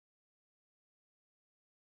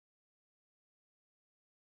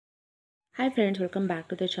Hi friends, welcome back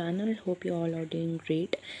to the channel. Hope you all are doing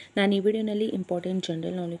great. ನಾನು ಈ ವಿಡಿಯೋನಲ್ಲಿ important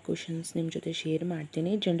general knowledge questions ನಿಮ್ಮ ಜೊತೆ share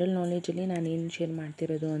ಮಾಡ್ತೀನಿ. ಜನರಲ್ ನಾಲೆಜಲ್ಲಿ ನಾನು ಏನು ಶೇರ್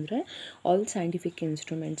ಮಾಡ್ತಿರೋದು ಅಂದರೆ ಆಲ್ ಸೈಂಟಿಫಿಕ್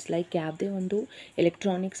ಇನ್ಸ್ಟ್ರೂಮೆಂಟ್ಸ್ ಲೈಕ್ ಯಾವುದೇ ಒಂದು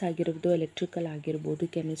ಎಲೆಕ್ಟ್ರಾನಿಕ್ಸ್ ಆಗಿರ್ಬೋದು, ಎಲೆಕ್ಟ್ರಿಕಲ್ ಆಗಿರ್ಬೋದು,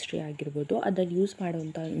 ಕೆಮಿಸ್ಟ್ರಿ ಆಗಿರ್ಬೋದು, ಅದ್ರಲ್ಲಿ ಯೂಸ್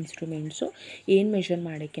ಮಾಡುವಂಥ ಇನ್ಸ್ಟ್ರೂಮೆಂಟ್ಸು ಏನು ಮೆಷರ್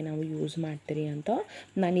ಮಾಡೋಕ್ಕೆ ನಾವು ಯೂಸ್ ಮಾಡ್ತೀರಿ ಅಂತ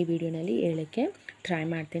ನಾನು ಈ ವಿಡಿಯೋನಲ್ಲಿ ಹೇಳೋಕ್ಕೆ ಟ್ರೈ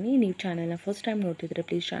ಮಾಡ್ತೀನಿ. ನೀವು ಚಾನಲ್ನ ಫಸ್ಟ್ ಟೈಮ್ ನೋಡ್ತಿದ್ರೆ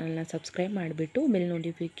ಪ್ಲೀಸ್ ಚಾನಲ್ನ ಸಬ್ಸ್ಕ್ರೈಬ್ ಮಾಡಿಬಿಟ್ಟು ಬೆಲ್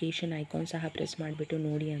ನೋಟಿಫಿಕೇಷನ್ ಐಕಾನ್ ಸಹ ಪ್ರೆಸ್ ಮಾಡಿಬಿಟ್ಟು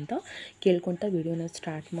ನೋಡಿ ಅಂತ ಕೇಳ್ಕೊತ ವಿಡಿಯೋನ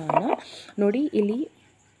ಸ್ಟಾರ್ಟ್ ಮಾಡೋಣ. ನೋಡಿ, ಇಲ್ಲಿ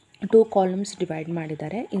 2 ಕಾಲಮ್ಸ್ ಡಿವೈಡ್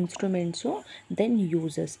ಮಾಡಿದ್ದಾರೆ. ಇನ್ಸ್ಟ್ರೂಮೆಂಟ್ಸು ದೆನ್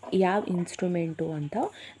ಯೂಸಸ್, ಯಾವ ಇನ್ಸ್ಟ್ರೂಮೆಂಟು ಅಂತ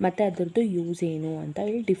ಮತ್ತು ಅದರದ್ದು ಯೂಸ್ ಏನು ಅಂತ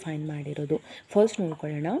ಇಲ್ಲಿ ಡಿಫೈನ್ ಮಾಡಿರೋದು. ಫಸ್ಟ್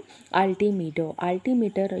ನೋಡ್ಕೊಳ್ಳೋಣ.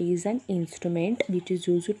 Altimeter is on instrument which is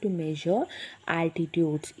used to measure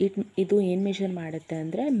altitudes. ಇದು ಏನು ಮೆಷರ್ ಮಾಡುತ್ತೆ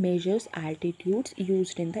ಅಂದರೆ measures altitudes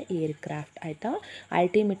used in the aircraft. ಆಯಿತಾ,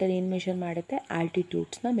 ಆಲ್ಟಿಮೀಟರ್ ಏನು ಮೆಷರ್ ಮಾಡುತ್ತೆ?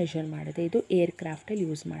 ಆಲ್ಟಿಟ್ಯೂಡ್ಸ್ನ ಮೆಷರ್ ಮಾಡುತ್ತೆ. ಇದು ಏರ್ಕ್ರಾಫ್ಟಲ್ಲಿ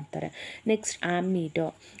ಯೂಸ್ ಮಾಡ್ತಾರೆ. ನೆಕ್ಸ್ಟ್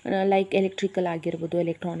ಆಮ್ಮೀಟರ್, ಲೈಕ್ ಎಲೆಕ್ಟ್ರಿಕಲ್ ಆಗಿರ್ಬೋದು,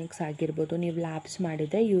 ಎಲೆಕ್ಟ್ರಾನಿಕ್ಸ್ ಆಗಿರ್ಬೋದು, ನೀವು ಲ್ಯಾಬ್ಸ್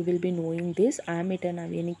ಮಾಡಿದರೆ you will be knowing this. Ammeter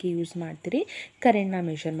ನಾವು ಏನಕ್ಕೆ ಯೂಸ್ ಮಾಡ್ತೀರಿ? ಕರೆಂಟ್ನ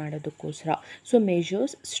ಮೆಷರ್ ಮಾಡೋದಕ್ಕೋಸ್ಕರ. So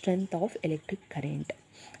measures strength of electric current.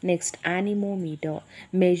 Next, anemometer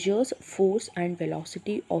measures force and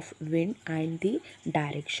velocity of wind and the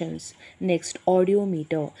directions. Next,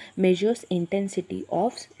 audiometer measures intensity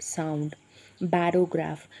of sound.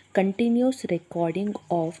 Barograph, continuous recording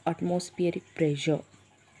of atmospheric pressure.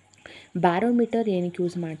 Barometer ಏನಕ್ಕೆ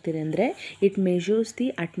use ಮಾಡ್ತೀರಿ ಅಂದರೆ it measures the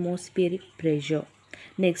atmospheric pressure.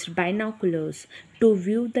 Next, binoculars to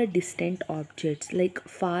view the distant objects, like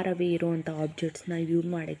far away ಇರೋವಂಥ ಆಬ್ಜೆಕ್ಟ್ಸ್ನ view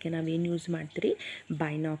ಮಾಡೋಕ್ಕೆ ನಾವೇನು use ಮಾಡ್ತೀರಿ?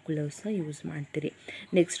 ಬೈನಾಕ್ಯುಲರ್ಸ್ನ use ಮಾಡ್ತೀರಿ.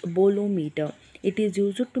 Next, ಬೋಲೋಮೀಟರ್, it is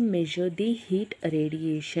used to measure the heat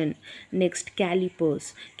radiation. Next,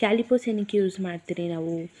 callipers ಏನಕ್ಕೆ use ಮಾಡ್ತೀರಿ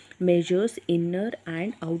ನಾವು? Measures inner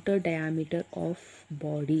and outer diameter of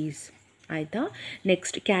bodies. ಆಯಿತಾ.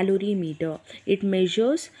 Next, calorimeter, it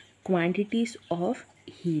measures quantities of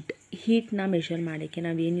ಹೀಟ್ನ measure ಮಾಡೋಕ್ಕೆ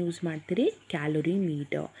ನಾವೇನು ಯೂಸ್ ಮಾಡ್ತೀರಿ?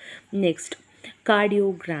 Calorimeter. Next,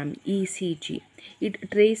 cardiogram, ECG, it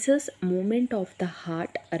traces moment of the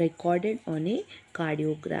heart recorded on A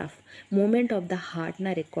ಕಾರ್ಡಿಯೋಗ್ರಾಫ್. Moment of the ಹಾರ್ಟ್ನ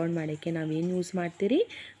record ಮಾಡೋಕ್ಕೆ ನಾವೇನು use ಮಾಡ್ತೀರಿ?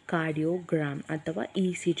 Cardiogram ಅಥವಾ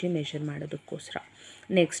ECG measure ಮಾಡೋದಕ್ಕೋಸ್ಕರ.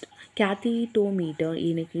 Next, ಕ್ಯಾಥಿಟೋಮೀಟರ್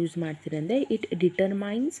ಏನಕ್ಕೆ ಯೂಸ್ ಮಾಡ್ತೀರಿ ಅಂದರೆ it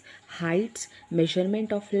determines heights,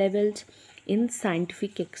 measurement of levels in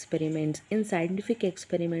scientific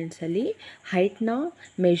ಎಕ್ಸ್ಪೆರಿಮೆಂಟ್ಸಲ್ಲಿ ಹೈಟ್ನ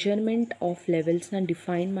measurement of ಲೆವೆಲ್ಸ್ನ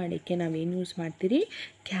define ಮಾಡೋಕ್ಕೆ ನಾವೇನು ಯೂಸ್ ಮಾಡ್ತೀರಿ?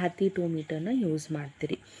 ಕ್ಯಾಥಿಟೋಮೀಟರ್ನ ಯೂಸ್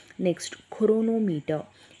ಮಾಡ್ತೀರಿ. Next, chronometer,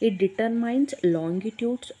 it determines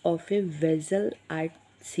ಲಾಂಗಿಟ್ಯೂಡ್ಸ್ of A vessel at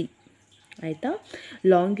C. ಆಯಿತಾ,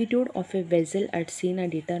 longitude of A vessel at ಸಿನ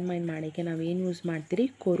ಡಿಟರ್ಮೈನ್ ಮಾಡೋಕ್ಕೆ ನಾವೇನು ಯೂಸ್ ಮಾಡ್ತೀರಿ?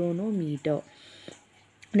 Chronometer.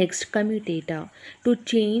 Next, commutator, to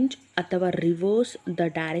change ಅಥವಾ reverse the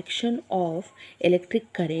direction of electric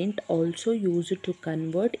current, also use to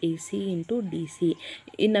convert AC into DC.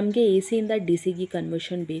 ನಮಗೆ AC ಇಂದ DCಗೆ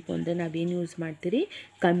conversion ಬೇಕು ಅಂದರೆ ನಾವೇನು ಯೂಸ್ ಮಾಡ್ತೀರಿ?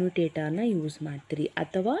 ಕಮ್ಯುಟೇಟರ್ನ ಯೂಸ್ ಮಾಡ್ತೀರಿ.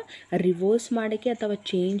 ಅಥವಾ ರಿವರ್ಸ್ ಮಾಡೋಕ್ಕೆ ಅಥವಾ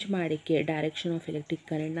ಚೇಂಜ್ ಮಾಡೋಕ್ಕೆ ಡೈರೆಕ್ಷನ್ ಆಫ್ ಎಲೆಕ್ಟ್ರಿಕ್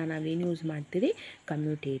ಕರೆಂಟ್ನ ನಾವೇನು ಯೂಸ್ ಮಾಡ್ತೀರಿ?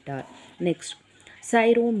 ಕಮ್ಯುಟೇಟರ್. ನೆಕ್ಸ್ಟ್,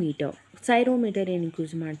 ಸೈರೋಮೀಟರ್ ಏನಕ್ಕೆ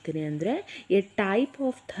ಯೂಸ್ ಮಾಡ್ತೀರಿ ಅಂದರೆ A type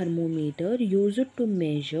of thermometer used to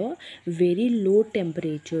measure very low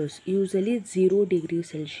temperatures, usually 0 degree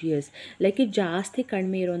Celsius. Like ಜಾಸ್ತಿ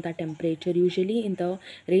ಕಡಿಮೆ ಇರುವಂಥ temperature, usually in the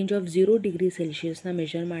range of 0 degree ಸೆಲ್ಸಿಯಸ್ನ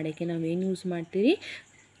measure ಮಾಡೋಕ್ಕೆ ನಾವೇನು ಯೂಸ್ ಮಾಡ್ತೀರಿ?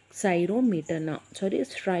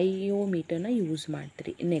 ಸ್ಟ್ರೈಯೋಮೀಟರ್ನ ಯೂಸ್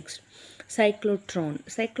ಮಾಡ್ತೀರಿ. ನೆಕ್ಸ್ಟ್,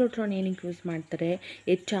 ಸೈಕ್ಲೋಟ್ರಾನ್ ಏನಕ್ಕೆ ಯೂಸ್ ಮಾಡ್ತಾರೆ?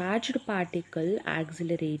 A charged particle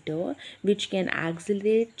accelerator which can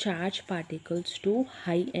accelerate charge particles to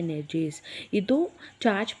high energies. ಇದು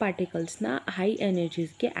ಚಾರ್ಜ್ ಪಾರ್ಟಿಕಲ್ಸ್ನ ಹೈ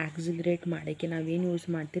ಎನರ್ಜೀಸ್ಗೆ ಆಕ್ಸಿಲರೇಟ್ ಮಾಡೋಕ್ಕೆ ನಾವೇನು ಯೂಸ್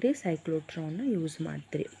ಮಾಡ್ತೀರಿ? ಸೈಕ್ಲೋಟ್ರಾನ್ನ ಯೂಸ್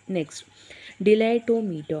ಮಾಡ್ತೀರಿ. ನೆಕ್ಸ್ಟ್,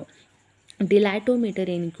 ಡಿಲೈಟೋಮೀಟರ್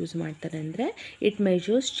ಏನಕ್ಕೆ ಯೂಸ್ ಮಾಡ್ತಾರೆ ಅಂದರೆ it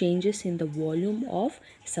measures changes in the volume of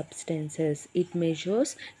substances.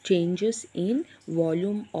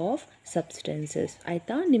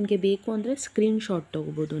 ಆಯಿತಾ, ನಿಮಗೆ ಬೇಕು ಅಂದರೆ ಸ್ಕ್ರೀನ್ಶಾಟ್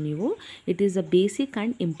ತೊಗೋಬೋದು ನೀವು. It is a basic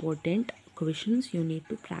and important questions you need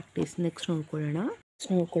to practice. Next ನೋಡ್ಕೊಳ್ಳೋಣ.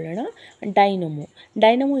 ಡೈನಮೋ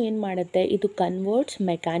ಏನು ಮಾಡುತ್ತೆ? ಇದು converts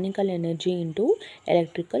mechanical energy into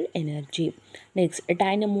electrical energy. Next,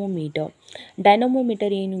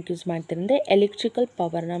 dynamometer ಏನು ಯೂಸ್ ಮಾಡ್ತೀರಿ ಅಂದರೆ ಎಲೆಕ್ಟ್ರಿಕಲ್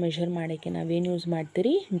ಪವರ್ನ ಮೆಷರ್ ಮಾಡೋಕ್ಕೆ ನಾವೇನು ಯೂಸ್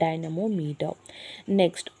ಮಾಡ್ತೀರಿ? Dynamometer.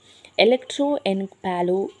 Next,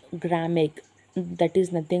 ಎಲೆಕ್ಟ್ರೋಎನ್ಕೆಫಾಲೋಗ್ರಾಮಿಕ್, that is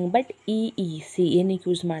nothing but EEC ಏನಕ್ಕೆ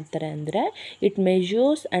ಯೂಸ್ ಮಾಡ್ತಾರೆ ಅಂದರೆ it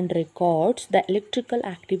measures and records the electrical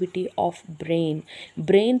activity of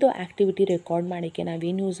ಬ್ರೈನ್ದು activity record ಮಾಡೋಕ್ಕೆ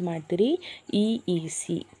ನಾವೇನು ಯೂಸ್ ಮಾಡ್ತೀರಿ? EEC,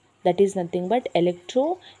 that is nothing but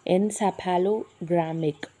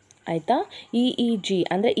ಎಲೆಕ್ಟ್ರೋಎನ್ಕೆಫಾಲೋಗ್ರಾಮಿಕ್. ಆಯಿತಾ. EEG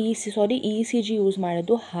ಅಂದರೆ ECG ಯೂಸ್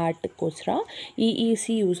ಮಾಡೋದು ಹಾರ್ಟ್ಗೋಸ್ಕರ, EEC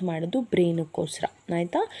ಯೂಸ್ ಮಾಡೋದು ಬ್ರೈನ್ಗೋಸ್ಕರ,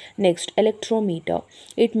 ಆಯಿತಾ. Next electrometer,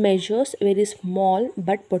 it measures very small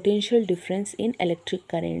but potential difference in electric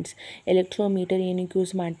currents. Electrometer ಏನಕ್ಕೆ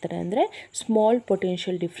use ಮಾಡ್ತಾರೆ ಅಂದರೆ ಸ್ಮಾಲ್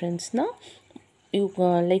ಪೊಟೆನ್ಷಿಯಲ್ ಡಿಫ್ರೆನ್ಸ್ನ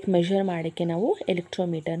ಲೈಕ್ ಮೆಷರ್ ಮಾಡೋಕ್ಕೆ ನಾವು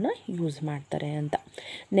ಎಲೆಕ್ಟ್ರೋಮೀಟರ್ನ ಯೂಸ್ ಮಾಡ್ತಾರೆ ಅಂತ.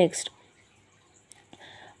 Next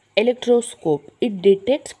electroscope, it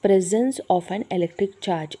ಡಿಟೆಕ್ಟ್ಸ್ presence of an electric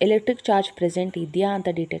charge present ಇದೆಯಾ ಅಂತ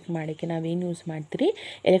ಡಿಟೆಕ್ಟ್ ಮಾಡೋಕ್ಕೆ ನಾವೇನು ಯೂಸ್ ಮಾಡ್ತೀರಿ,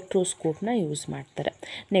 ಎಲೆಕ್ಟ್ರೋಸ್ಕೋಪ್ನ ಯೂಸ್ ಮಾಡ್ತಾರೆ.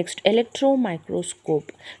 Next ಎಲೆಕ್ಟ್ರೋಮೈಕ್ರೋಸ್ಕೋಪ್,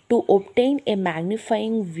 to obtain A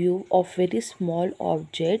magnifying view of very small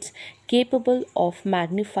objects capable of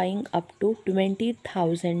magnifying up to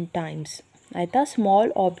 20,000 times. ಆಯಿತಾ. ಸ್ಮಾಲ್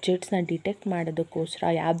ಆಬ್ಜೆಕ್ಟ್ಸ್ನ ಡಿಟೆಕ್ಟ್ ಮಾಡೋದಕ್ಕೋಸ್ಕರ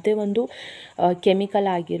ಯಾವುದೇ ಒಂದು ಕೆಮಿಕಲ್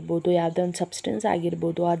ಆಗಿರ್ಬೋದು, ಯಾವುದೇ ಒಂದು ಸಬ್ಸ್ಟೆನ್ಸ್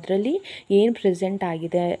ಆಗಿರ್ಬೋದು, ಅದರಲ್ಲಿ ಏನು ಪ್ರೆಸೆಂಟ್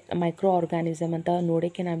ಆಗಿದೆ ಮೈಕ್ರೋ ಆರ್ಗಾನಿಸಮ್ ಅಂತ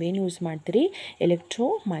ನೋಡೋಕ್ಕೆ ನಾವೇನು ಯೂಸ್ ಮಾಡ್ತೀರಿ, ಎಲೆಕ್ಟ್ರೋ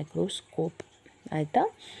ಮೈಕ್ರೋಸ್ಕೋಪ್, ಆಯಿತಾ.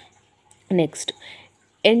 ನೆಕ್ಸ್ಟ್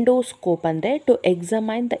ಎಂಡೋಸ್ಕೋಪ್ ಅಂದರೆ to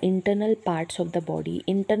examine the internal parts of the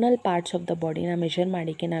ಬಾಡಿನ ಮೆಷರ್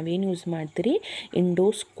ಮಾಡೋಕ್ಕೆ ನಾವೇನು ಯೂಸ್ ಮಾಡ್ತೀರಿ,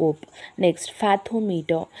 endoscope. Next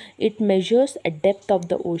ಫ್ಯಾಥೋಮೀಟರ್, it measures depth of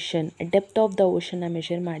the ಓಷನ್ನ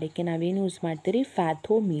measure ಮಾಡೋಕ್ಕೆ ನಾವೇನು ಯೂಸ್ ಮಾಡ್ತೀರಿ,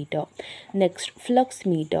 ಫ್ಯಾಥೋಮೀಟರ್. Next flux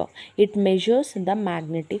metre, it measures the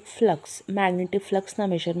magnetic ಫ್ಲಕ್ಸ್ನ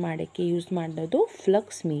ಮೆಷರ್ ಮಾಡೋಕ್ಕೆ ಯೂಸ್ ಮಾಡೋದು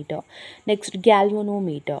flux metre. Next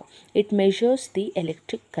galvanometer, it measures the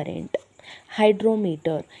electric current.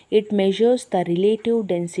 Hydrometer, it measures the relative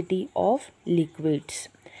density of liquids.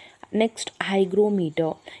 Next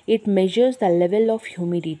hygrometer, it measures the level of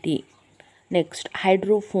humidity. Next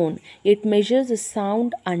hydrophone, it measures the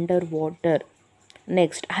sound underwater.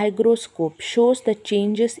 Next hygroscope, shows the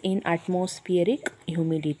changes in atmospheric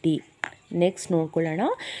humidity. Next ನೋಡ್ಕೊಳ್ಳೋಣ,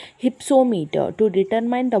 ಹಿಪ್ಸೋಮೀಟರ್, to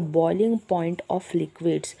determine the boiling point of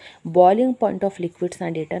ಲಿಕ್ವಿಡ್ಸ್ನ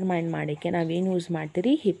determine ಮಾಡೋಕ್ಕೆ ನಾವೇನು use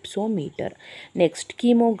ಮಾಡ್ತೀರಿ, ಹಿಪ್ಸೋಮೀಟರ್. Next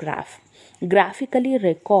ಕೀಮೋಗ್ರಾಫ್, graphically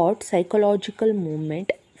record psychological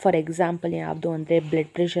movement. For example ಯಾವುದು ಅಂದರೆ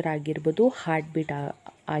blood pressure ಆಗಿರ್ಬೋದು, heart beat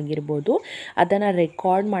ಆಗಿರ್ಬೋದು, ಅದನ್ನು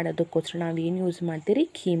record ಮಾಡೋದಕ್ಕೋಸ್ಕರ ನಾವೇನು ಯೂಸ್ ಮಾಡ್ತೀರಿ,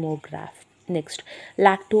 ಕೀಮೋಗ್ರಾಫ್. ನೆಕ್ಸ್ಟ್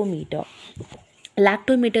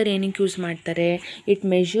ಲ್ಯಾಕ್ಟೋಮೀಟರ್ ಏನಕ್ಕೆ ಯೂಸ್ ಮಾಡ್ತಾರೆ, it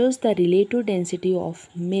measures the relative density of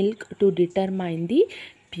milk to determine the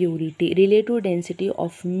purity. Relative density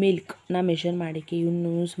of ಮಿಲ್ಕ್ನ measure ಮಾಡೋಕ್ಕೆ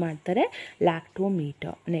ಯೂಸ್ ಮಾಡ್ತಾರೆ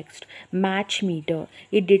lactometer. Next match metre,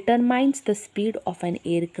 it determines the speed of on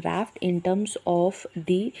aircraft in terms of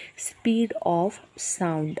the speed of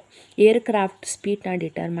sound. Aircraft ಸ್ಪೀಡ್ನ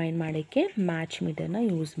determine ಮಾಡೋಕ್ಕೆ match ಮೀಟರ್ನ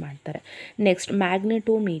use ಮಾಡ್ತಾರೆ. Next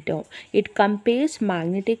ಮ್ಯಾಗ್ನೆಟೋಮೀಟರ್, it compares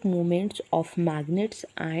magnetic moments of magnets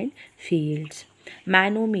and fields.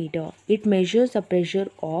 Manometer, it measures the pressure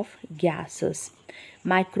of gases.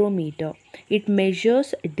 Micrometer, it measures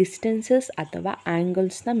distances ಅಥವಾ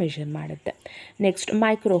ಆ್ಯಂಗಲ್ಸ್ನ measure ಮಾಡುತ್ತೆ. Next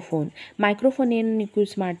microphone ಏನಕ್ಕೆ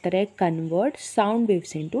use ಮಾಡ್ತಾರೆ, convert sound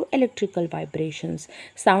waves into electrical vibrations.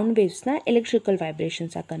 Sound ವೇವ್ಸ್ನ electrical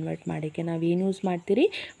ವೈಬ್ರೇಷನ್ಸಾಗಿ convert ಮಾಡೋಕ್ಕೆ ನಾವು ಏನು use ಮಾಡ್ತೀರಿ,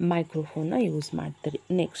 ಮೈಕ್ರೋಫೋನ್ನ use ಮಾಡ್ತೀರಿ.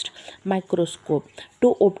 Next microscope, to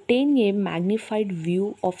obtain A magnified view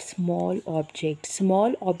of small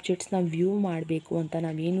ಆಬ್ಜೆಕ್ಟ್ಸ್ನ view ಮಾಡಬೇಕು ಅಂತ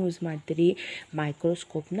ನಾವೇನು ಯೂಸ್ ಮಾಡ್ತೀರಿ,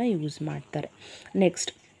 ಮೈಕ್ರೋಸ್ಕೋಪ್ನ ಯೂಸ್ ಮಾಡ್ತಾರೆ.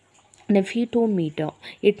 Next ನೆಫಿಟೋಮೀಟರ್,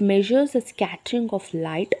 it measures the scattering of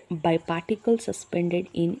light by particles suspended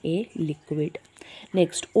in a liquid.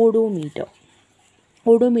 Next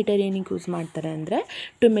odometer ಏನಕ್ಕೆ ಯೂಸ್ ಮಾಡ್ತಾರೆ ಅಂದರೆ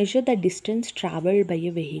to measure the distance travelled by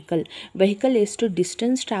A vehicle ಎಷ್ಟು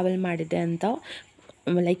distance travel ಮಾಡಿದೆ ಅಂತ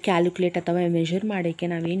ಲೈಕ್ ಕ್ಯಾಲ್ಕುಲೇಟ್ ಅಥವಾ ಮೆಷರ್ ಮಾಡೋಕ್ಕೆ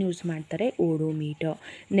ನಾವೇನು ಯೂಸ್ ಮಾಡ್ತಾರೆ, ಓಡೋಮೀಟರ್.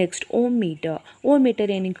 ನೆಕ್ಸ್ಟ್ ಓಮ್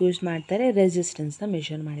ಮೀಟರ್ ಏನಕ್ಕೆ ಯೂಸ್ ಮಾಡ್ತಾರೆ, ರೆಸಿಸ್ಟೆನ್ಸ್ನ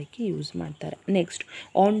ಮೆಷರ್ ಮಾಡೋಕ್ಕೆ ಯೂಸ್ ಮಾಡ್ತಾರೆ. Next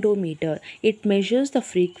ಆಂಡೋಮೀಟರ್, it measures the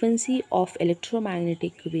frequency of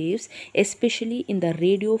electromagnetic waves especially in the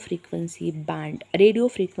radio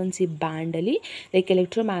frequency ಬ್ಯಾಂಡಲ್ಲಿ like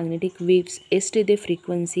electromagnetic waves ಎಷ್ಟಿದೆ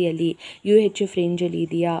ಫ್ರೀಕ್ವೆನ್ಸಿಯಲ್ಲಿ, UHF ರೇಂಜಲ್ಲಿ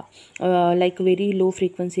ಇದೆಯಾ, ಲೈಕ್ ವೆರಿ ಲೋ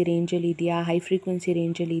ಫ್ರೀಕ್ವೆನ್ಸಿ ರೇಂಜಲ್ಲಿ ಇದೆಯಾ, ಹೈ ಫ್ರೀಕ್ವೆನ್ಸಿ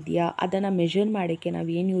ರೇಂಜಲ್ಲಿ ಇದೆಯಾ, ಅದನ್ನು ಮೆಷರ್ ಮಾಡೋಕ್ಕೆ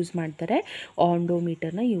ನಾವು ಏನು ಯೂಸ್ ಮಾಡ್ತಾರೆ,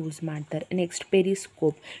 ಆಂಡೋಮೀಟರ್ನ ಯೂಸ್ ಮಾಡ್ತಾರೆ. Next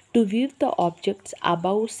periscope, to view the objects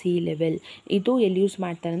above sea level. ಇದು ಎಲ್ಲಿ ಯೂಸ್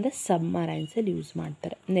ಮಾಡ್ತಾರೆ ಅಂದರೆ ಸಬ್ಮರೈನ್ಸಲ್ಲಿ ಯೂಸ್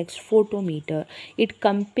ಮಾಡ್ತಾರೆ. Next ಫೋಟೋಮೀಟರ್, it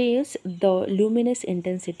compares the luminous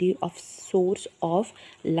intensity of swords of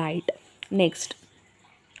light. Next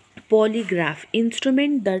polygraph,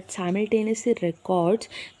 instrument that simultaneously records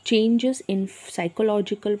changes in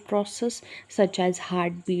psychological process such as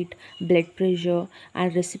heartbeat, blood pressure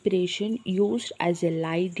and respiration, used as a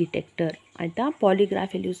lie detector. ಆಯಿತಾ.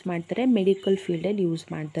 ಪಾಲಿಗ್ರಾಫಲ್ಲಿ use ಮಾಡ್ತಾರೆ, medical ಫೀಲ್ಡಲ್ಲಿ use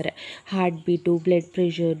ಮಾಡ್ತಾರೆ. Heart beat, blood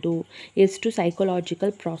ಪ್ರೆಷರ್ದು ಎಷ್ಟು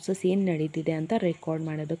psychological process ಏನು ನಡೀತಿದೆ ಅಂತ record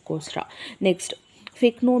ಮಾಡೋದಕ್ಕೋಸ್ಕರ. Next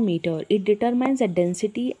Phycnometer, it determines the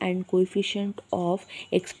density and coefficient of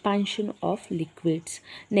expansion of liquids.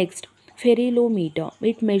 Next, ferrilometer,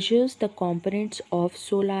 it measures the components of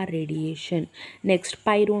solar radiation. Next,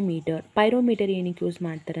 pyrometer ಏನಕ್ಕೆ use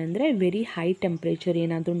ಮಾಡ್ತಾರೆ ಅಂದರೆ very high temperature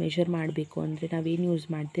ಏನಾದರೂ measure ಮಾಡಬೇಕು ಅಂದರೆ ನಾವೇನು ಯೂಸ್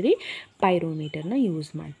ಮಾಡ್ತೀರಿ, ಪೈರೋಮೀಟರ್ನ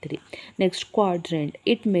ಯೂಸ್ ಮಾಡ್ತೀರಿ. Next, quadrant,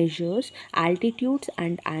 it measures altitudes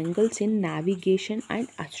and angles in navigation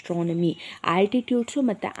and astronomy. ಆಲ್ಟಿಟ್ಯೂಡ್ಸು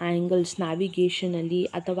ಮತ್ತು ಆ್ಯಂಗಲ್ಸ್ ನ್ಯಾವಿಗೇಷನಲ್ಲಿ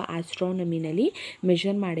ಅಥವಾ ಆಸ್ಟ್ರಾನಮಿನಲ್ಲಿ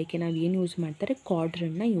ಮೆಷರ್ ಮಾಡೋಕ್ಕೆ ನಾವು ಏನು ಯೂಸ್ ಮಾಡ್ತಾರೆ,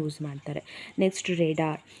 ಕ್ವಾಡ್ರೆಂಟ್ನ ಯೂಸ್ ಮಾಡ್ತಾರೆ. Next,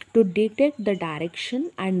 radar, to detect the direction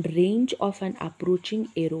and range of an approaching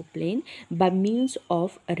aeroplane by means of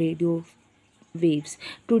radio waves.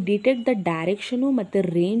 To detect the direction ಮತ್ತು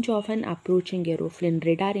range of on approaching aeroplane,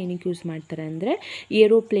 radar ಏನಕ್ಕೆ use ಮಾಡ್ತಾರೆ ಅಂದರೆ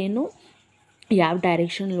aeroplane ಯಾವ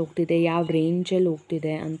ಡೈರೆಕ್ಷನಲ್ಲಿ ಹೋಗ್ತಿದೆ, ಯಾವ ರೇಂಜಲ್ಲಿ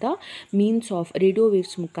ಹೋಗ್ತಿದೆ ಅಂತ ಮೀನ್ಸ್ ಆಫ್ ರೇಡಿಯೋ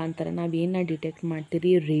ವೇವ್ಸ್ ಮುಖಾಂತರ ನಾವೇನ ಡಿಟೆಕ್ಟ್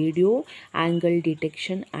ಮಾಡ್ತೀರಿ, radio angle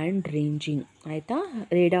detection and ranging. ಆಯಿತಾ,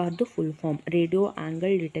 ರೇಡಾರ್ದು full form radio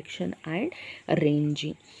angle detection and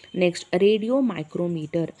ranging. Next, radio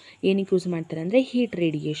micrometre ಏನಕ್ಕೆ ಯೂಸ್ ಮಾಡ್ತಾರೆ ಅಂದರೆ ಹೀಟ್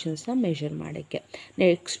ರೇಡಿಯೇಷನ್ಸ್ನ ಮೆಷರ್ ಮಾಡೋಕ್ಕೆ.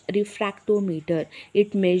 Next, refractometer,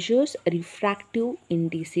 it measures refractive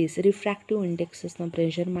ಇಂಡೆಕ್ಸಸ್ನ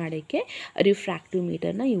measure ಮಾಡೋಕ್ಕೆ ರಿಫ್ರಾಕ್ಟಿವ್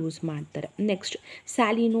ಮೀಟರ್ನ ಯೂಸ್ ಮಾಡ್ತಾರೆ. Next,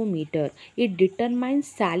 ಸ್ಯಾಲಿನೋಮೀಟರ್, it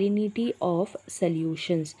determines salinity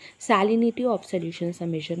of ಸೊಲ್ಯೂಷನ್ಸ್ನ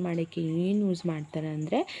measure ಮಾಡೋಕ್ಕೆ ಏನು use ಮಾಡ್ತಾರೆ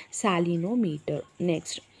ಅಂದರೆ ಸ್ಯಾಲಿನೋಮೀಟರ್.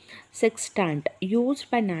 Next, sextant, used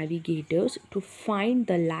by navigators to find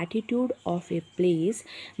the latitude of a place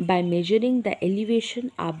by measuring the elevation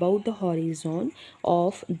above the horizon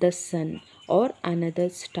of the sun or another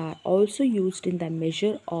star, also used in the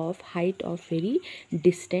measure of height of very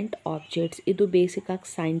distant objects. ಇದು ಬೇಸಿಕಾಗಿ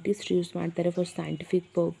scientist use ಮಾಡ್ತಾರೆ for scientific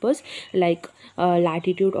purpose, like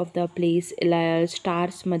latitude of the place,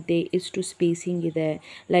 stars ಮಧ್ಯೆ ಎಷ್ಟು spacing ಇದೆ,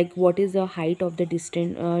 like what is the height of the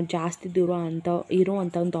distance, ಜಾಸ್ತಿ ದೂರ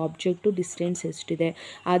ಇರೋವಂಥ ಒಂದು object distance ಎಷ್ಟಿದೆ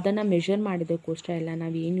ಅದನ್ನು ಮೆಷರ್ ಮಾಡೋದಕ್ಕೋಸ್ಕರ ಎಲ್ಲ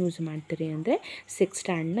ನಾವು ಏನು ಯೂಸ್ ಮಾಡ್ತೀರಿ ಅಂದರೆ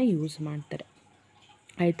ಸೆಕ್ಸ್ಟ್ಯಾಂಡ್ನ ಯೂಸ್ ಮಾಡ್ತಾರೆ.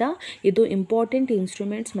 ಆಯಿತಾ, ಇದು ಇಂಪಾರ್ಟೆಂಟ್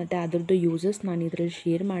ಇನ್ಸ್ಟ್ರೂಮೆಂಟ್ಸ್ ಮತ್ತು ಅದರದ್ದು ಯೂಸಸ್ ನಾನು ಇದರಲ್ಲಿ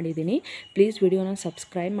ಶೇರ್ ಮಾಡಿದ್ದೀನಿ. ಪ್ಲೀಸ್ ವಿಡಿಯೋನ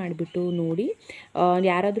ಸಬ್ಸ್ಕ್ರೈಬ್ ಮಾಡಿಬಿಟ್ಟು ನೋಡಿ.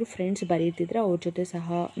 ಯಾರಾದರೂ ಫ್ರೆಂಡ್ಸ್ ಬರೀತಿದ್ರೆ ಅವ್ರ ಜೊತೆ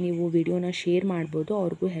ಸಹ ನೀವು ವಿಡಿಯೋನ ಶೇರ್ ಮಾಡ್ಬೋದು,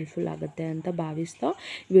 ಅವ್ರಿಗೂ ಹೆಲ್ಪ್ಫುಲ್ ಆಗುತ್ತೆ ಅಂತ ಭಾವಿಸ್ತಾ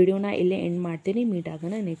ವಿಡಿಯೋನ ಇಲ್ಲೇ ಎಂಡ್ ಮಾಡ್ತೀನಿ. ಮೀಟ್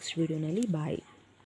ಆಗೋಣ ನೆಕ್ಸ್ಟ್ ವಿಡಿಯೋನಲ್ಲಿ. ಬಾಯ್.